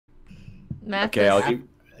Math Okay, is- I'll give.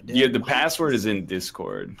 Yeah, the password is in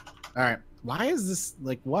Discord. All right. Why is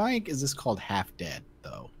this called half dead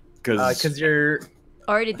though? Because you're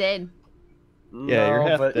already dead. Yeah, you're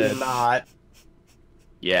half but dead. you're not.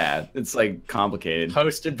 yeah, it's like complicated.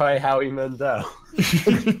 Hosted by Howie Mandel.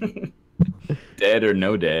 Dead or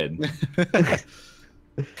no dead.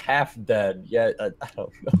 Half dead. Yeah, I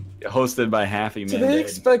don't know. Hosted by Happy Do Man. they Dead.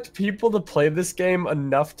 expect people to play this game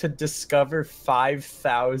enough to discover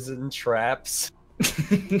 5,000 traps?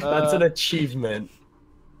 That's an achievement.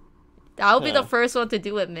 I'll be the first one to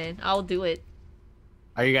do it, man. I'll do it.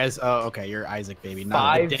 Are you guys? Oh, okay. You're Isaac, baby.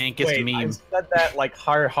 Not the dankest Wait, I meme. said that like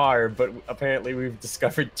har, but apparently we've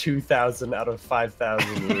discovered 2,000 out of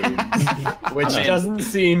 5,000 rooms, which doesn't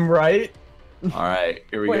seem right. All right,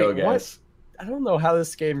 here we Wait, go, guys. I don't know how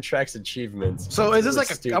this game tracks achievements. So is this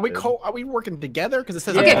It's like really are we working together? Because it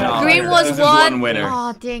says Okay, Yeah. green No, was this is one. one winner.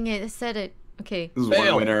 Oh, dang it. It said it. Okay. This is Fail.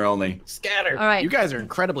 one winner only. Scatter. All right. You guys are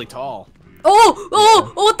incredibly tall.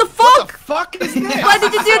 Oh, what the What fuck? the fuck is this? Why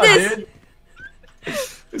did you do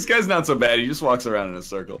this? This guy's not so bad. He just walks around in a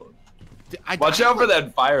circle. I, Watch out for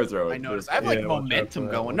that fire thrower. I noticed. I have like Yeah, watch out momentum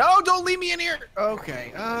for that going. one. No, don't leave me in here.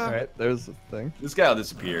 Okay. All right, there's the thing. This guy will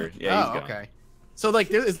disappear. Yeah, Oh, he's gone. okay. So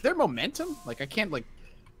like, is there momentum? Like, I can't like.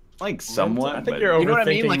 Like somewhat. I think but- you're You know what I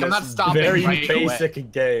mean? overthinking Like, I'm not this stopping very right away.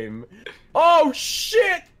 basic game. Oh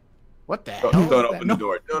shit! What the hell? Don't, is don't that? open No. the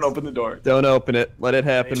door. Don't open the door. Don't open it. Let it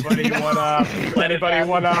happen. Anybody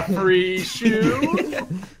want a free shoe?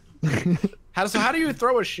 How do you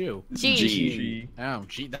throw a shoe? G. G. Oh,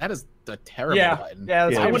 gee, that is a terrible Yeah, button. yeah.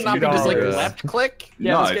 This Yeah, I game's would not be just like $2. left click.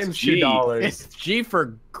 Yeah, No, this it's game's G. $2. It's G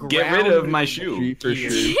for ground. Get rid of my shoe. G for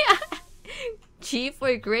shoe. G for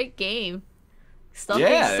a great game. Stop Yeah,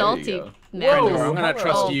 being there you salty. go. Madness. Whoa, I'm gonna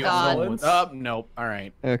trust Oh, you. God. Oh, nope. All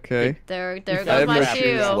right. Okay. There I goes have my no shoe.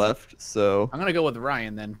 shoes left, so I'm gonna go with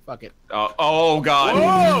Ryan then. Fuck it. Oh God.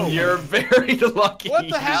 Whoa! You're very lucky. What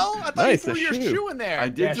the hell? I thought Nice, you a threw your shoe. shoe in there. I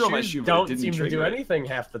did throw my shoes shoe, but it don't didn't seem to trigger do it. anything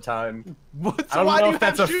half the time. What? I don't know if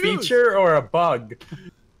that's a feature or a bug.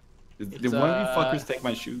 Did one of you fuckers take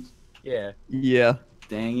my shoes? Yeah. yeah.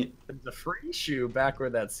 Dang it. It's a free shoe back where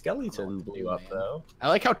that skeleton blew up, man. though. I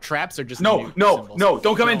like how traps are just No, new no, symbols. no!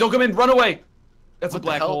 Don't come in! Don't come in! Run away! That's What a the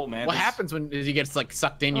black hell? hole, man. What It's- happens when he gets like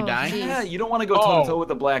sucked in? You Oh, die. geez. Yeah, you don't want to go toe to toe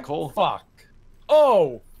with a black hole. Fuck.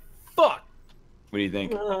 Oh, fuck. What do you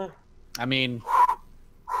think? I mean,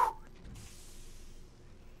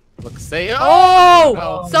 look, say.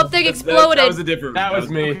 Oh! Something That was exploded. a different. That was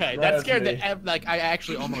me. Okay, that was scared me. the like. I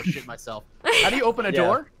actually almost shit myself. How do you open a Yeah.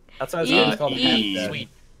 door? That's why I was E. saying it's called E. half dead. Sweet.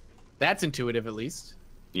 That's intuitive, at least.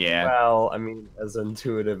 Yeah. Well, I mean, as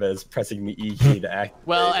intuitive as pressing the E key to act.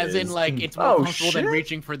 Well, as in like it's more Oh, comfortable than shit.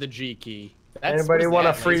 reaching for the G key. Anybody what want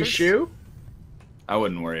is a that, free lasers? shoe? I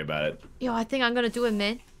wouldn't worry about it. Yo, I think I'm gonna do it,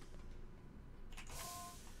 man.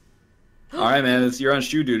 All right, man. You're on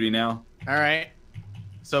shoe duty now. All right.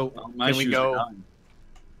 So My can we shoes are go done.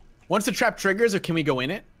 once the trap triggers, or can we go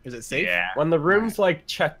in it? Is it safe? Yeah. When the room's like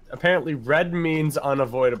checked, apparently red means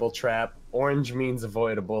unavoidable trap, orange means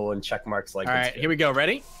avoidable, and check marks like All right. Here we go.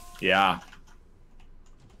 Ready? Yeah.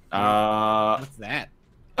 What's that?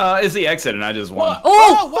 It's the exit, and I just won.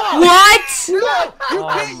 Oh! wow. What? No! You Oh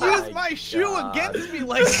can't my use my shoe God. against me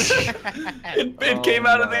like that. It came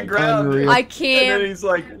out of the my ground. Unreal. I And then can't. he's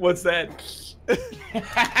like, "What's that?"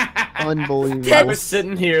 Unbelievable. I was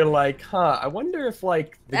sitting here like, I wonder if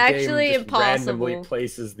like the Actually game just randomly impossible.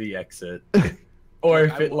 places the exit, or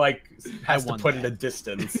if it like has to won put in that. a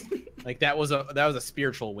distance. Like that was a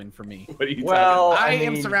spiritual win for me. What are you Well, I, I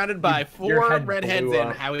am mean, surrounded by your 4 head redheads blew and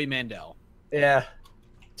up. Howie Mandel. Yeah,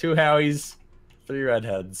 2 Howies, 3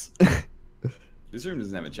 redheads. This room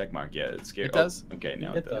doesn't have a check mark yet. It's scary. It does. Oh, okay,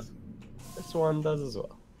 now It it does. This one does as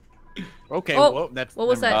well. Okay, Oh, whoa, that's what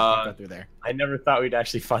was never that? mind, I'll go through there. I never thought we'd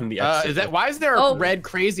actually find the exit. Is that why is there a Oh. red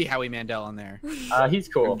crazy Howie Mandel in there? He's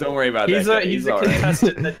cool. Don't worry about He's that. a he's a all right.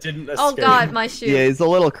 contestant that didn't escape. Oh God, my shoe. Yeah, he's a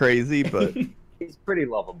little crazy, but He's pretty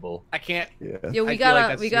lovable. I can't. yeah. Yo, I we feel like gotta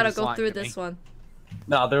that's we gotta serious go lying through to me. this one.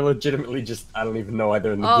 No, they're legitimately just I don't even know why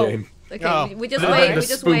they're in the Oh. game. Okay, Oh. we just They're wait. there We to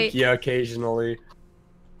just spook wait. you occasionally.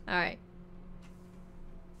 All right.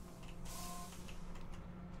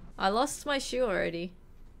 I lost my shoe already.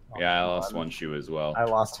 Yeah, I lost one shoe as well. I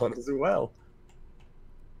lost one as well.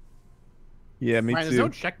 Yeah, me Ryan, there's too. no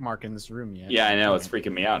check mark in this room yet. Yeah, I know. It's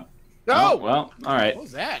freaking me out. No. Oh, well, all right. What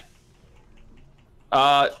was that?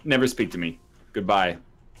 Never speak to me. Goodbye.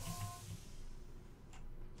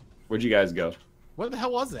 Where'd you guys go? What the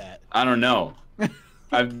hell was that? I don't know.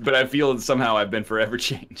 But I feel somehow I've been forever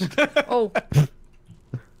changed. Oh.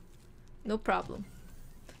 No problem.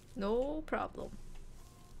 No problem.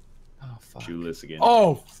 Oh fuck. Shoeless again.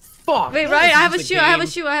 Oh fuck! Wait, This right? is I have a just a shoe. I have a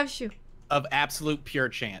game. shoe. I have a shoe. Of absolute pure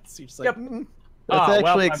chance. You're just like, Yep. mm, That's well,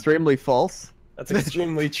 actually I'm- extremely false. That's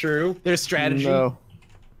extremely true. there's strategy. No.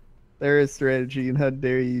 There is strategy, and how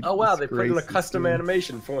dare you? Oh wow, they put in a disgrace this custom game.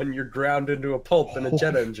 animation for when you're ground into a pulp in a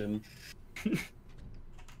jet engine.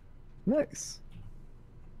 Nice.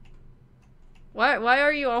 Why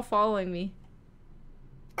are you all following me?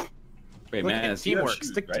 Wait, Look, man, it's you have teamwork.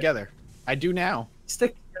 shoes, Stick right? together. I do now.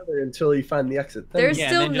 Stick together until you find the exit. Then There's Yeah,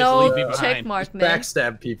 and still then just no leave me behind. check mark, man.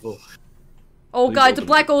 backstab people. Oh Please god, it's a open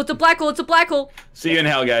black it. hole. It's a black hole. It's a black hole. See you in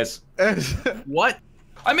hell, guys. What?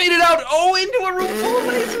 I made it out. Oh, into a room full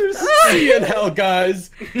of lasers. See you in hell, guys.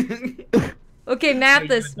 Okay,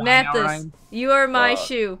 Mathis, gonna die now, Mathis, Ryan? you are my Uh,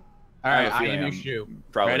 shoe. All right, I have a I feeling am your I'm shoe.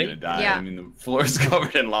 Probably Ready? gonna die. Yeah. I mean, the floor is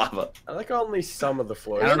covered in lava. I like only some of the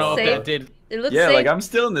floors. I don't know if Safe. that did. It looks Yeah, safe. like I'm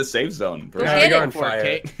still in the safe zone. Go bro. get You're it. on fire.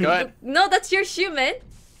 Kate. Go ahead. No, that's your shoe, man.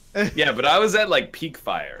 Yeah, but I was at like peak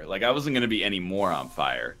fire. Like I wasn't gonna be any more on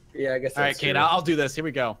fire. Yeah, I guess. All right, that's Kate, true. I'll do this. Here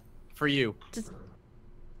we go. For you.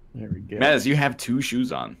 There we go. Mathis, you have 2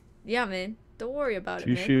 shoes on. Yeah, man. Don't worry about it,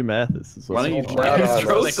 man. Two-shoe Mathis is Why what don't you it's Hold called. on.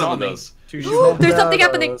 throw They some call of me. those? Two Ooh, shoes. There's something No,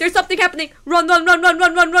 happening. those- There's something happening. Run, run, run, run,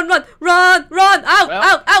 run, run, run, run, run, run, out, Well.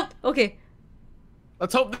 out, out. Okay.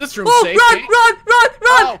 Let's hope this room's Oh, safe. run, Kate. run, run,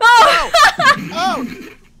 run. Oh,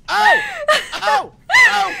 Oh. Oh!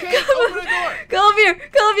 Oh! Kate, open the door! Come here.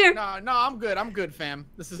 Come here. No, I'm good. I'm good, fam.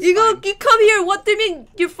 This is You go. fine. You come here. What do you mean?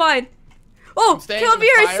 You're fine. Oh, I'm staying come in the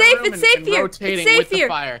here. It's fire safe. room It's and- safe and here. rotating It's safe with here. The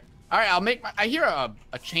fire. All right, I'll make my. I hear a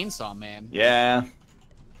chainsaw, man. Yeah.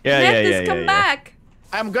 Mathis, come back.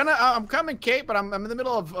 I'm coming, Kate, but I'm in the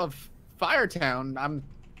middle of Firetown.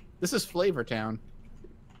 This is Flavor Town.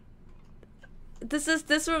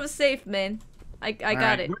 This room is safe, man. I All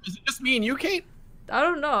got right. it. Is it just me and you, Kate? I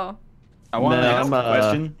don't know. I want to No, ask a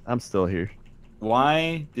question. I'm still here.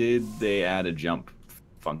 Why did they add a jump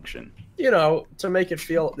function? You know, to make it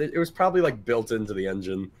feel, it was probably like built into the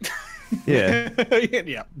engine. Yeah,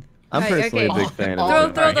 Yeah. I'm Alright, personally okay. a big fan Throw- of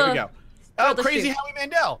it. throw All right, here the- we go. throw Oh, the crazy shoe. Howie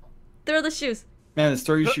Mandel. Throw the shoes. Man, let's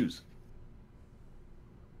throw your shoes.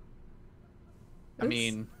 I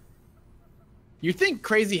mean, you think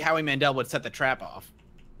crazy Howie Mandel would set the trap off?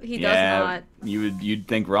 He Yeah, does you'd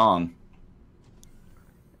think wrong.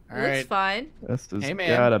 All not. Looks right. fine. That's just Hey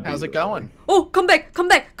gotta man, be how's it the going? way. Oh, come back. Come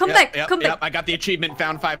back. Come Yep, back. yep, Come yep. back. I got the achievement.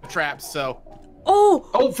 Found 5 traps. So. Oh,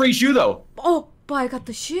 Oh, free shoe though. oh, but I got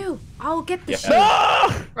the shoe. I'll get the Yeah.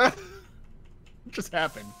 shoe. What just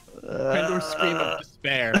happened? Crendor scream of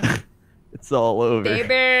despair. It's all over. Baby.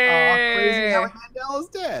 Oh, crazy Howie Mandel is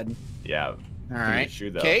dead. Yeah. All right, shoe,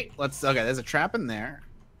 though. Kate. Let's. Okay, there's a trap in there.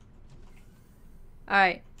 All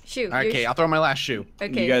right, shoe. All right, your Kate. sh- I'll throw my last shoe.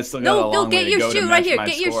 Okay. You guys still got no, a no, long get way to your go to shoe match right here. my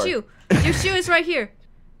Get your score. shoe. Your shoe is right here.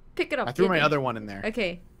 Pick it up. I threw Get my it. other one in there.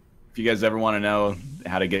 Okay. If you guys ever want to know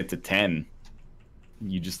how to get to 10,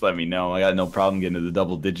 you just let me know. I got no problem getting to the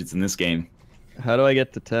double digits in this game. How do I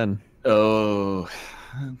get to 10? Oh,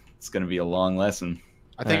 it's gonna be a long lesson.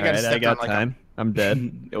 I think Alright, I I stepped got on like time. I'm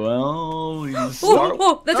dead. Well, you Oh, start,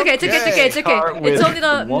 oh, that's okay. It's okay. It's okay. It's Start okay. It's with only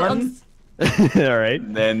the. one. All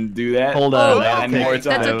right. then do that. Hold Oh, on. I'll nine take more those.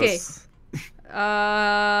 That's okay.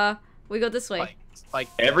 times. We go this way. like.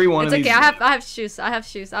 Every one It's of okay. these. I have shoes. I have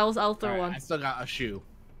shoes. I'll throw Alright, one. I still got a shoe.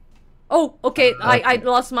 Oh, okay. I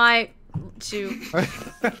lost my shoe.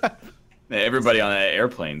 Everybody on that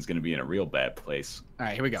airplane is gonna be in a real bad place. All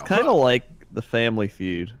right, here we go. Kind of like the Family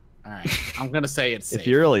Feud, All right, I'm gonna say it's safe. if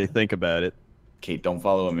you really think about it. Kate, don't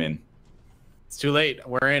follow him in. It's too late.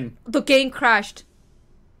 We're in. The game crashed.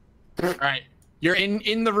 All right, you're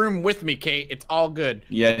in the room with me, Kate. It's all good.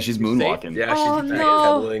 Yeah, she's moonwalking. Yeah, Oh, she's no.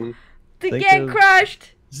 backpedaling. The Think game of-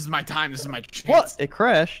 crashed. This is my time. This is my chance. What? It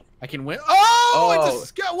crashed. I can win. Oh, Oh. it's a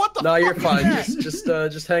scout. What the? No, you're fuck fine. is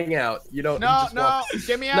that? Just hang out. You don't. No, he just no, walks-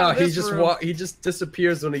 get me out No, of this he just room. He just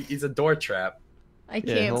disappears when he's a door trap. I Yeah,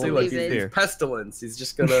 can't hold See, on. look, believe he's it. here. pestilence. He's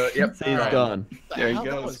just gonna. Yep. See, he's Alright. gone. What the There he hell?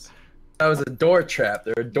 That goes. was- That was a door trap.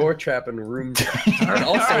 They're a door trap and room trap. And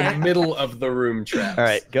also Alright. middle of the room traps. All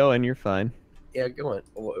right, go in. You're fine. Yeah, go on.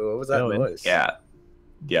 What was that Go in. noise? Yeah.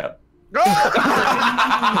 Yeah.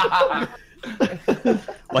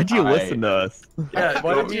 Why'd you Alright. listen to us? Yeah,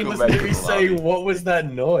 why Go- didn't you go listen back to to me the say, lobby. what was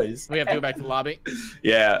that noise? We have to go back to the lobby.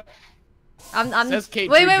 Yeah. I'm. Says Kate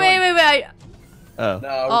Wait, to wait, wait, join. wait, wait. Oh. No,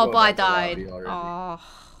 we're Oh, going but I back to the died. lobby already. Oh.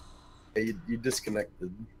 Yeah, you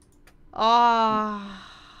disconnected. Oh.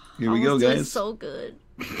 Here we I go, was doing guys. so good.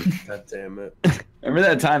 God damn it. Remember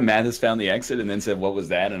that time Mathis found the exit and then said, "What was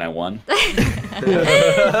that?" and I won.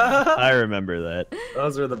 I remember that.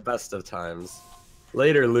 Those are the best of times.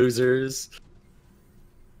 Later, losers.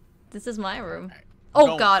 This is my room. I'm Oh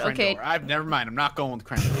going God. with Okay. Crendor. I've never mind. I'm not going with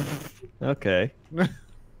Crendor. Okay. All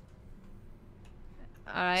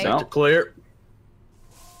right. So- Clear.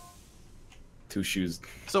 2 shoes.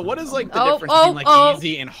 So what is like the Oh, difference oh, between like oh.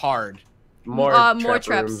 easy and hard? More more trap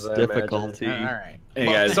traps. rooms, I imagine. Difficulty. All right. Hey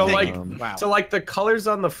guys, So hang like, on. Wow. so like the colors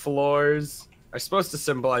on the floors are supposed to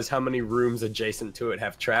symbolize how many rooms adjacent to it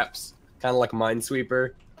have traps, kind of like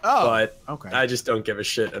Minesweeper. Oh. But okay. I just don't give a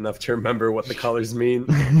shit enough to remember what the colors mean.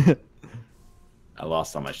 I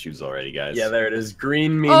lost all my shoes already, guys. Yeah, there it is.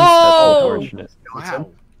 Green means Oh! Unfortunate. Wow.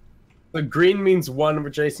 So green means 1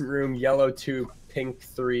 adjacent room, yellow 2, pink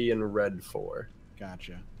 3, and red 4.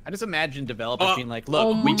 Gotcha. I just imagine developers Oh. being like, look,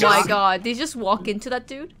 Oh we my got god! Did you just walk into that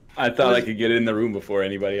dude? I thought I could get in the room before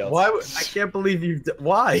anybody else. Why? I can't believe you.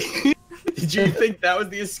 Why? Did you think that was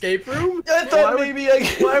the escape room? I thought maybe I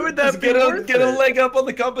could why would that just be get a worth it? leg up on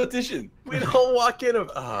the competition. We'd all walk in.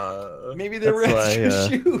 Maybe they were That's why,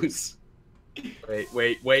 extra shoes.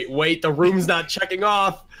 Wait. The room's not checking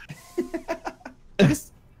off. I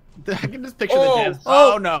can just picture Oh. the devs.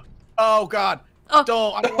 Oh. Oh no. Oh god. Oh.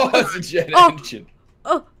 Don't. I don't Oh, want it's a jet Oh. engine.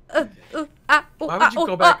 Oh. Why would you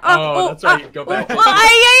go back? Oh, that's right. You go back. Oh,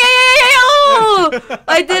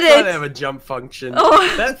 I did I thought I it. have a jump function.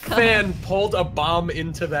 Oh, That fan pulled a bomb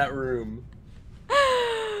into that room.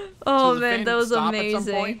 Oh Does the man, fan that was stop at some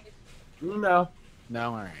amazing. point? No. No.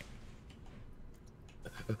 All right.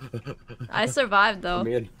 I survived though. Let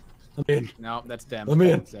me in. Let me in. No, that's them. Let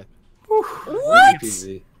me in. That's it. What?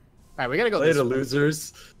 Easy. All right, we gotta go Later, this way.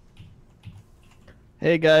 losers.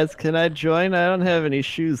 Hey guys, can I join? I don't have any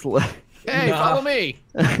shoes left. Hey, Nah. follow me.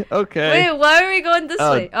 Okay. Wait, why are we going this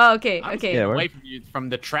Oh. way? Oh, okay, I'm okay. Yeah, we're- away from you, from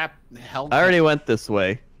the trap hell. I already went this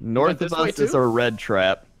way. North this of way us is too? a red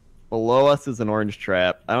trap. Below us is an orange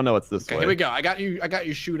trap. I don't know what's this Okay, way. here we go. I got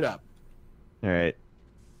you shoot up. All right.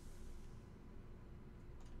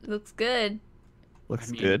 Looks good. Looks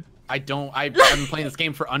I mean, good. I've been playing this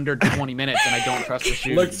game for under 20 minutes and I don't trust the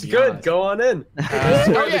shoes. Looks to be good. honest. Go on in. oh,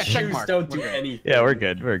 The yeah, check shoes mark. don't do We're good. anything. Yeah, we're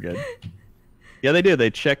good. We're good. Yeah, they do. They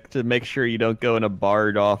check to make sure you don't go in a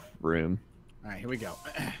barred off room. All right, here we go.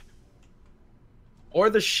 Or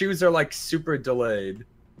the shoes are like super delayed.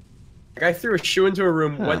 Like I threw a shoe into a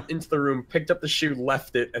room, Huh. went into the room, picked up the shoe,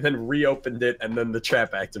 left it, and then reopened it, and then the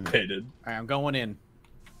trap activated. All right, I'm going in.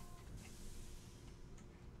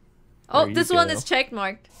 Oh, There you this one go. is check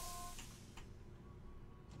marked.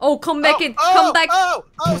 Oh, come back in. Come back. Oh,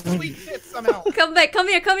 sweet tits somehow. Come back. Come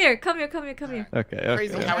here. Come here. Come here. Come here. Come here. Okay.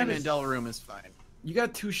 Crazy Okay. Howie Mandel room is fine. You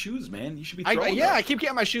got 2 shoes, man. You should be I throwing them. I keep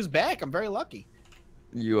getting my shoes back. I'm very lucky.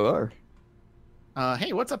 You are.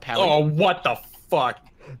 Hey, what's up, Howie? Oh, what the fuck?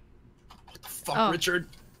 What the fuck, Oh. Richard?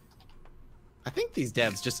 I think these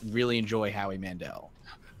devs just really enjoy Howie Mandel.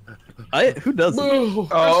 Who doesn't?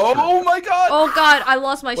 Oh my god! Oh god, I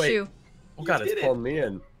lost my Wait. shoe. Oh god, You it's did it. pulling me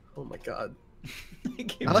in. Oh my god.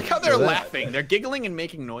 I like how they're that. laughing. They're giggling and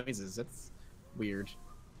making noises. That's weird.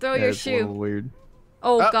 Throw Yeah, your it's a little shoe. weird.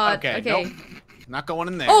 Oh Oh, god. okay, Okay. nope. Not going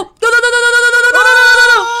in there. Oh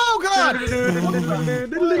Oh god!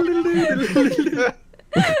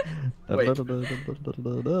 Wait. Alright,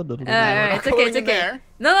 it's okay. It's Going in okay. there.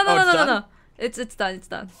 No, no, no, Oh, no, it's no, no, done? no. It's done. It's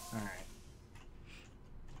done. All right.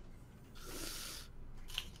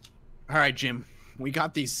 All right, Jim. We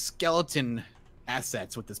got these skeleton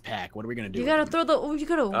assets with this pack. What are we gonna do? You with gotta them? throw the. Oh, you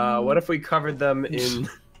gotta. What if we covered them in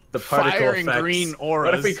the particle Fire and effects? green auras.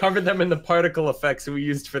 What if we covered them in the particle effects we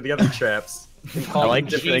used for the other traps? And called like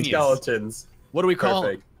them different genius. skeletons. What do we call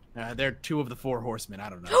Perfect. them? They're 2 of the 4 horsemen. I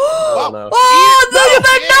don't know. I don't know. Oh no! You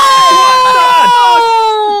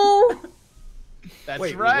better no! That's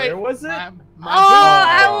Wait, right. where was it? My Oh,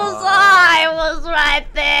 I boo. was right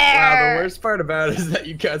there. Wow, the worst part about it is that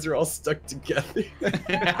you guys are all stuck together.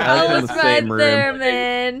 I in was the right same room. there,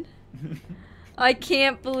 man. I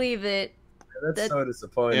can't believe it. That's That- so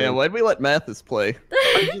disappointing. Yeah, why'd we let Mathis play?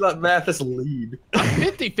 Why did you let Mathis lead? I'm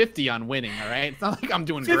 50-50 on winning, all right? It's not like I'm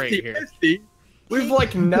doing great here. 50-50? We've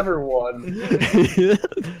like never won.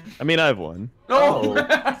 I mean, I've won. Oh,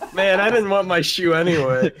 man, I didn't want my shoe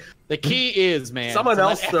anyway. The key is, man. Someone to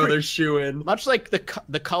let else throw their shoe in. Much like the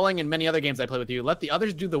culling and many other games I play with you, let the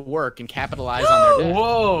others do the work and capitalize on their death.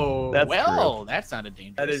 Whoa. That's Well, that sounded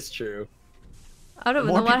dangerous. That is true. I don't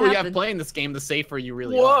The even more know what people you have happened. playing this game, the safer you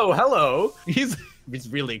really Whoa, are. hello. He's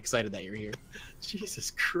really excited that you're here.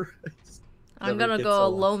 Jesus Christ. I'm Never gonna gets go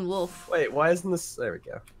old. lone wolf. Wait, why isn't this? There we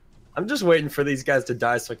go. I'm just waiting for these guys to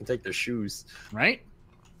die so I can take their shoes. Right?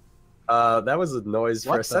 That was a noise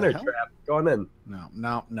What for a the center hell? trap. Go on in. No.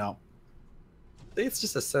 I think it's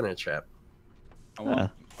just a center trap. I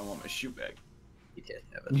want my shoe back. You can't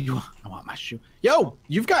have it. I want my shoe. Yo,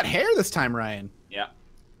 you've got hair this time, Ryan. Yeah.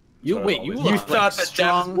 You wait. You You look thought that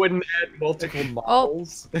strong. Devs wouldn't add multiple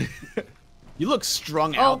models? You look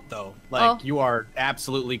strung Oh. out though. Like Oh. you are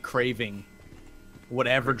absolutely craving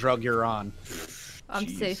whatever drug you're on. I'm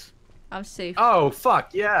Jeez. safe. I'm safe. Oh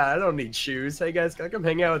fuck yeah! I don't need shoes. Hey guys, can I come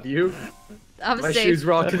hang out with you? I'm My safe. shoes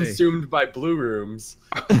were all Hey. consumed by blue rooms.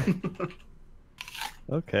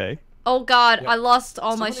 Okay. Oh god, Yeah. I lost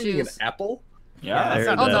all my Someone eating shoes. an apple? Yeah. I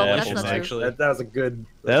heard Oh, that no, that's apple not bite. true. Actually, That was a good.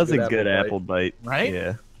 That was a good bite. apple bite. Right?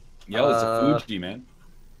 Yeah. Yo, it's a Fuji, man.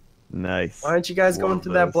 Nice. Why aren't you guys going Love to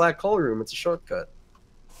that those. black hole room? It's a shortcut.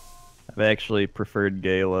 I've actually preferred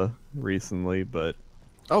Gala recently, but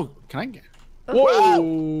Oh, can I get?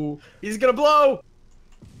 Whoa! He's gonna blow!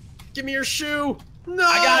 Give me your shoe! No!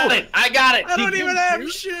 I got it. I don't He even gives have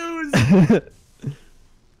you- shoes!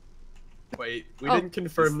 Wait, we Oh. didn't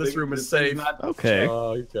confirm this room is thing's safe. not- okay.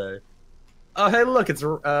 Oh, okay. Oh, hey, look, it's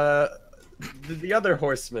the other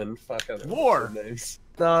horseman. Fuck, I don't know War. their names.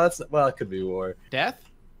 No, that's well, it could be War. Death?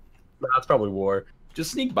 No, it's probably War.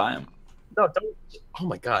 Just sneak by him. No, don't. Oh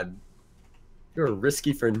my God, you're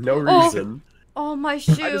risky for no Oh. reason. Oh, my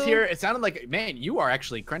shoe. I just hear it sounded like, man, you are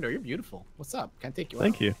actually Crendor. You're beautiful. What's up? Can I take you out?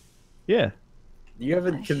 Thank you. Yeah. You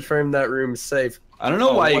haven't confirmed that room's safe. I don't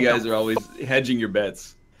know Oh, why you what guys the are always hedging your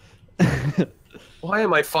bets. Why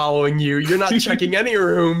am I following you? You're not checking any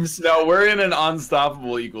rooms. No, we're in an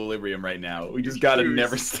unstoppable equilibrium right now. We just gotta Shoes.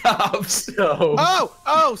 never stop. So.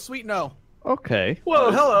 Oh, sweet no. Okay.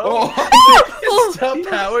 Whoa, hello. Oh. Stop,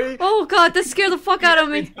 Howie. Oh god, that scared the fuck out of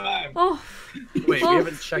me. Oh, Wait, we Oh.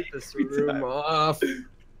 haven't checked this room off.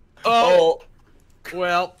 Oh.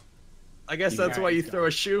 Well, I guess that's why you Guys, throw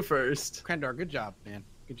a shoe first. Crendor, good job, man.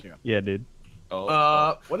 Good job. Yeah, dude.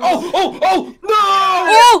 Oh. What is Oh. No!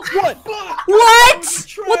 Oh! What? Fuck!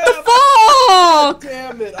 What? What the fuck?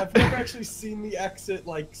 Damn it! I've never actually seen the exit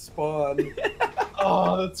like spawn.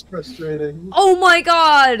 Oh, that's frustrating. Oh my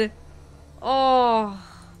god. Oh.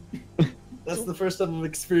 That's the first time I've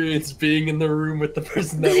experienced being in the room with the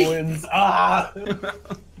person that wins. Ah!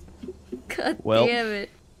 God Well. damn it.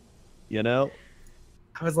 You know,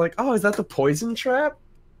 I was like, oh, is that the poison trap?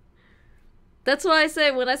 That's why I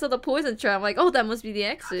said when I saw the poison trap, I'm like, oh, that must be the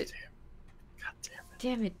exit. God damn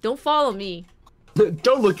Damn it. Don't follow me. it.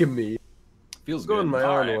 Don't look at me. Feels Going good. my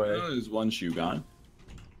All own right, way. well, there's one shoe gone.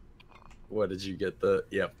 What did you get?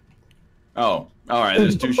 Yep. Oh. All right.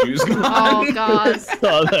 There's two shoes gone. Oh god.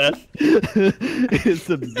 saw that. It's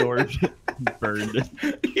absorbed, and burned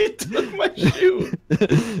it. He took my shoe.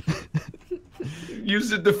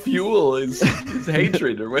 Used it to fuel his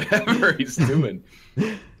hatred or whatever he's doing.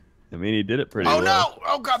 I mean, he did it pretty Oh well. no!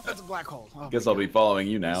 Oh god, that's a black hole. Oh, Guess I'll be following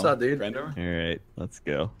you now. What's up, dude? Crendor? All right, let's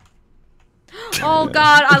go. Oh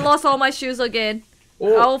god, I lost all my shoes again. I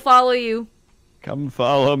will follow you. Come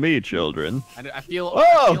follow me, children. I feel.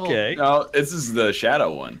 Oh, I feel, okay. No, this is the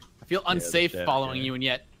shadow one. I feel unsafe yeah, following yeah. you, and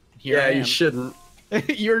yet here Yeah, I you am. shouldn't.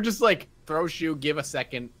 You're just like throw shoe, give a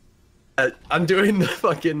second. I'm doing the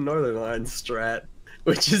fucking Northernlion strat,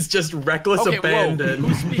 which is just reckless Okay, abandon. whoa.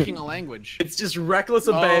 Who's speaking a language? It's just reckless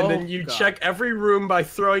abandon. Oh, You God. check every room by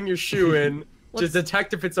throwing your shoe in to What's-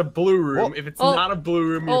 detect if it's a blue room. Oh. If it's Oh. not a blue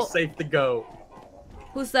room, Oh. you're safe to go.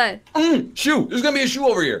 Who's that? Shoe! There's gonna be a shoe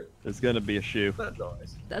over here. There's gonna be a shoe. That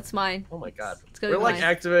noise. That's mine. Oh my god. It's gonna We're be like mine.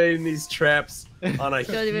 activating these traps on a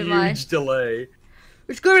gonna be huge mine. delay.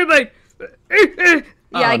 It's gonna be mine.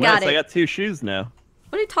 Yeah, I got Nice, it. I got 2 shoes now.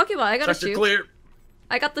 What are you talking about? I got a Sector shoe. clear.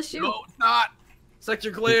 I got the shoe. No, it's not.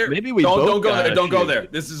 Sector clear. Maybe we Don't both go got there. a Don't go shoe. there.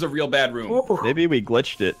 This is a real bad room. Whoa. Maybe we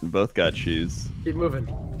glitched it and both got shoes. Keep moving.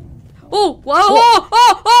 Oh, whoa, oh,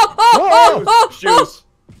 oh, oh, oh, oh, oh, Shoes.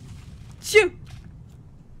 shoot.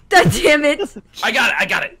 God damn it. I got it. I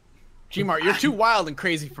got it. Gmart, you're too wild and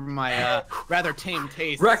crazy for my rather tame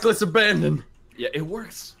taste. Reckless abandon. Yeah, it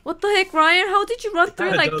works. What the heck, Ryan? How did you run through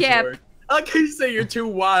That that does gap? work. I like how you say you're too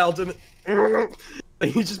wild and you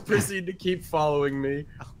just proceed to keep following me.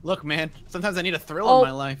 Look, man, sometimes I need a thrill Oh, in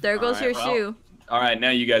my life. there goes Alright, your well. shoe. All right, now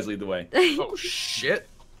you guys lead the way. Oh shit.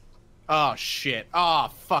 Oh shit. Oh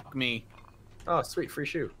fuck me. Oh sweet, free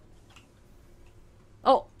shoe.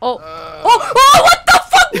 Oh, oh. Uh, Oh, what the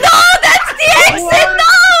fuck? No, that's the exit! No!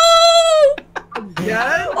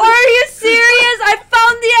 Yeah? Are you serious? I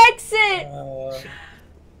found the exit!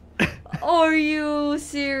 Are you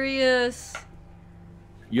serious?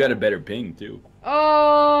 You had a better ping too.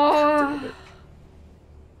 Oh.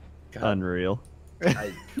 Unreal.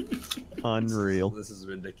 Unreal. This is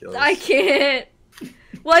ridiculous. I can't.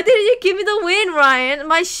 Why didn't you give me the win, Ryan?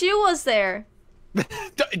 My shoe was there.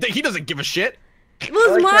 he doesn't give a shit. It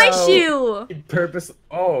was I like my how- shoe. Purpose.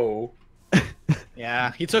 Oh.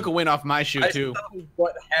 Yeah, he took a win off my shoe too.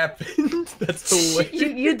 What happened? That's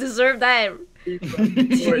hilarious. You deserve that.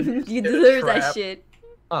 You deserve that shit.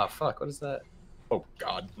 Oh fuck! What is that? Oh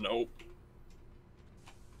god, no.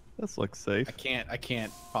 This looks safe. I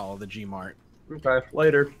can't follow the Gmart. Okay,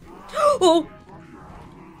 later. Oh,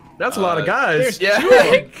 That's a lot of guys. There's two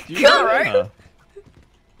of them. You Come all right? Uh,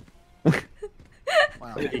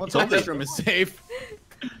 Wow. Let's hope this room is safe.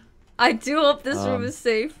 I do hope this room is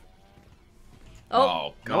safe.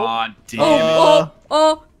 Oh, god damn it.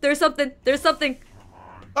 Oh, there's something. There's something.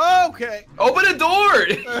 Okay. Open a door!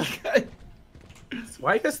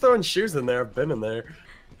 Why are you guys throwing shoes in there? I've been in there.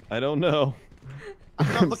 I don't know. I'm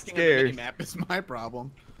not looking scared. at the map. Is my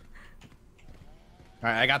problem. All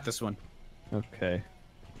right, I got this one. Okay.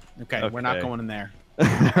 Okay, we're not Okay. going in there.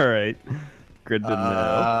 All right. Good to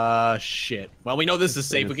know. Shit. Well, we know this is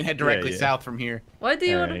safe. We can head directly Yeah. south from here. Why do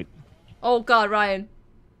you? All right. Oh God, Ryan.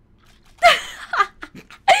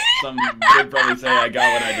 Some would probably say I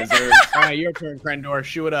got what I deserved. All right, your turn, Crendor.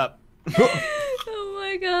 Shoot it up. Oh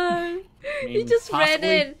my God. I He mean, just ran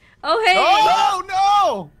possibly- in. Oh hey.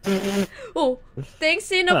 Oh no! Oh, thanks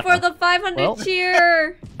Cena for the 500 Well.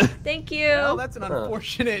 cheer. Thank you. Well, that's an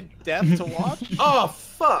unfortunate death to watch. Oh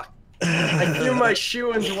fuck! I threw my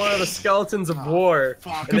shoe into one of the skeletons of war,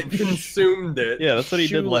 fuck. and it consumed it. Yeah, that's what he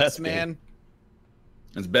did Shoeless, last man. game.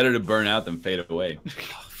 It's better to burn out than fade away.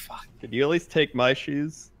 Oh, fuck. Did you at least take my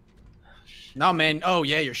shoes? No, man. Oh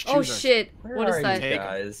yeah, your shoes. Oh are... shit. Where What is are that? you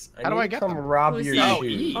guys? How do I need get to come them? rob Who's your that? Oh,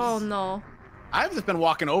 shoes. ease. Oh no. I've just been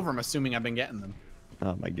walking over them, assuming I've been getting them.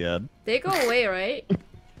 Oh my god. They go away, right?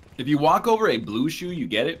 If you walk over a blue shoe, you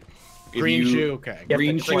get it. If Green you, shoe. Okay. Get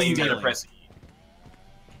Green the shoe, you gotta stealing. press E.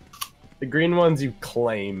 The green ones you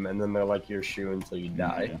claim, and then they're like your shoe until you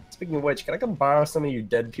die. Yeah. Speaking of which, can I come borrow some of you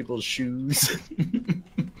dead people's shoes?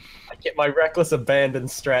 I get my reckless abandon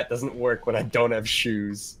strat doesn't work when I don't have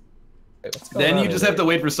shoes. Wait, what's going Then on you just in have to here?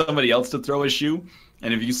 wait for somebody else to throw a shoe,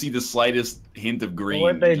 and if you see the slightest hint of green,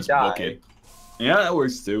 Where'd they just die? book it. Yeah, that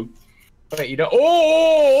works too. Wait, you don't.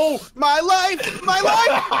 Oh! My life! My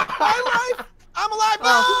life! My life! I'm alive!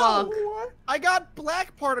 Oh, No! I got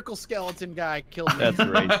black particle skeleton guy killed me. That's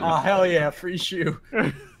racist. Oh hell yeah, free shoe.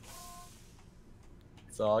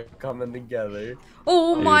 It's all coming together.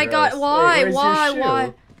 Oh Hey, my God. Wait, Why? where's your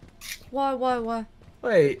Why? shoe? Why?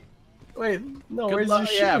 Wait, no, Good where's luck.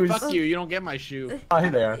 your Yeah, shoes? fuck you. You don't get my shoe. Hi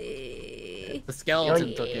there. The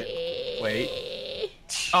skeleton took it. Wait.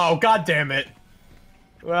 Oh god damn it.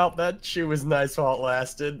 Well, that shoe was nice while it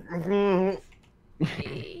lasted.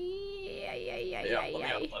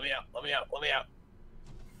 Let me out.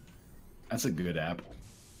 That's a good apple.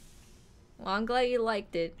 Well, I'm glad you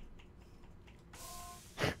liked it.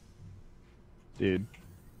 Dude.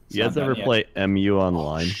 It's You guys not ever done yet. play MU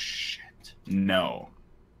Online? Shit. No.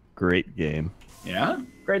 Great game. Yeah?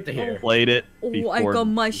 Great to hear. Played it Oh, before, I got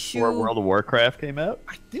my before shoe. World of Warcraft came out?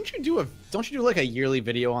 Didn't you do a? Don't you do like a yearly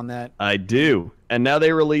video on that? I do. And now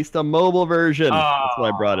they released a mobile version. That's why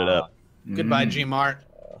I brought it up. Goodbye, Mm. Gmart.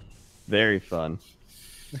 Very fun.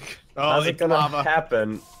 Oh, How's it it's gonna lava.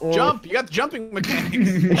 happen? Jump! You got the jumping mechanics.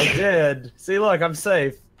 I did. See, look, I'm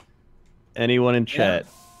safe. Anyone in chat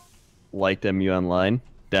liked MU Online?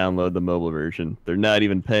 Download the mobile version. They're not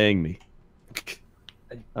even paying me.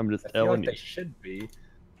 I'm just I feel telling like you. they should be.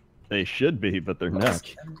 They should be, but they're not.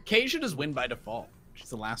 Kay should just win by default. She's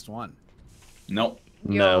the last one. Nope.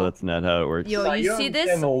 No, Yo. that's not how it works. Yo, No, you you see don't this?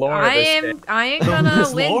 understand the lore of I this am. game. I ain't gonna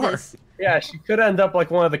This win lore. this. Yeah, she could end up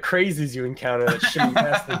like one of the crazies you encounter that shouldn't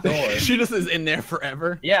pass the door. She just is in there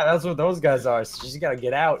forever. Yeah, that's what those guys are. So you just gotta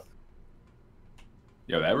get out.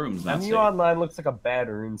 Yo, that room's not MU safe. Online looks like a bad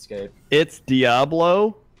RuneScape. It's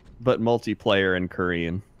Diablo, but multiplayer in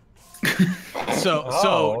Korean. So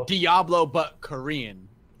Oh. Diablo, but Korean.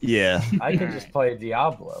 Yeah. I can just play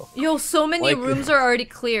Diablo. Yo, so many Like- rooms are already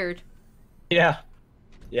cleared. Yeah.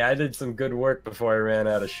 Yeah, I did some good work before I ran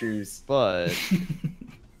out of shoes. But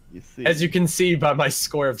you see, As you can see by my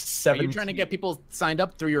score of Are 7. you trying to get people signed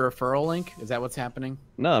up through your referral link? Is that what's happening?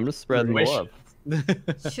 no, I'm just spreading the Wish. love.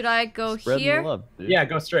 Should I go Spreading here? the love, dude. Yeah,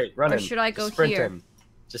 go straight. Run Or in. should I go Just sprint here? in.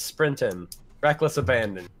 Just sprint in. Reckless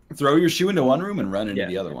abandon. Throw your shoe into one room and run into Yeah.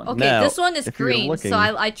 the other one. Okay, Now, this one is if you're green, looking- so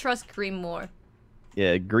I trust green more.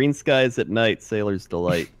 Yeah, green skies at night, sailor's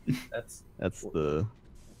delight. That's That's the.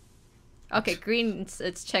 Okay, green,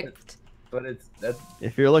 it's checked. but that's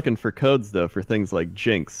If you're looking for codes though, for things like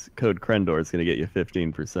Jinx, code Crendor is gonna get you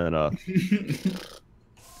 15% off.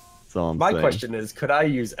 That's all I'm my saying. question is, could I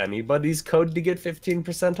use anybody's code to get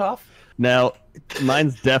 15% off? Now,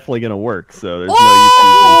 mine's definitely gonna work, so there's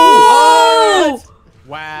Oh!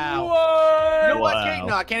 Wow. You know what, Wow. Kate?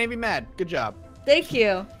 No, I can't even be mad. Good job. Thank you.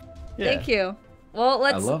 no use. Thank you. Well,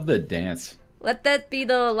 I let's. love the dance. Let that be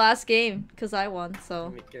the last game, cause I won.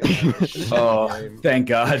 So. Oh, thank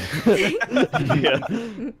God. Yeah.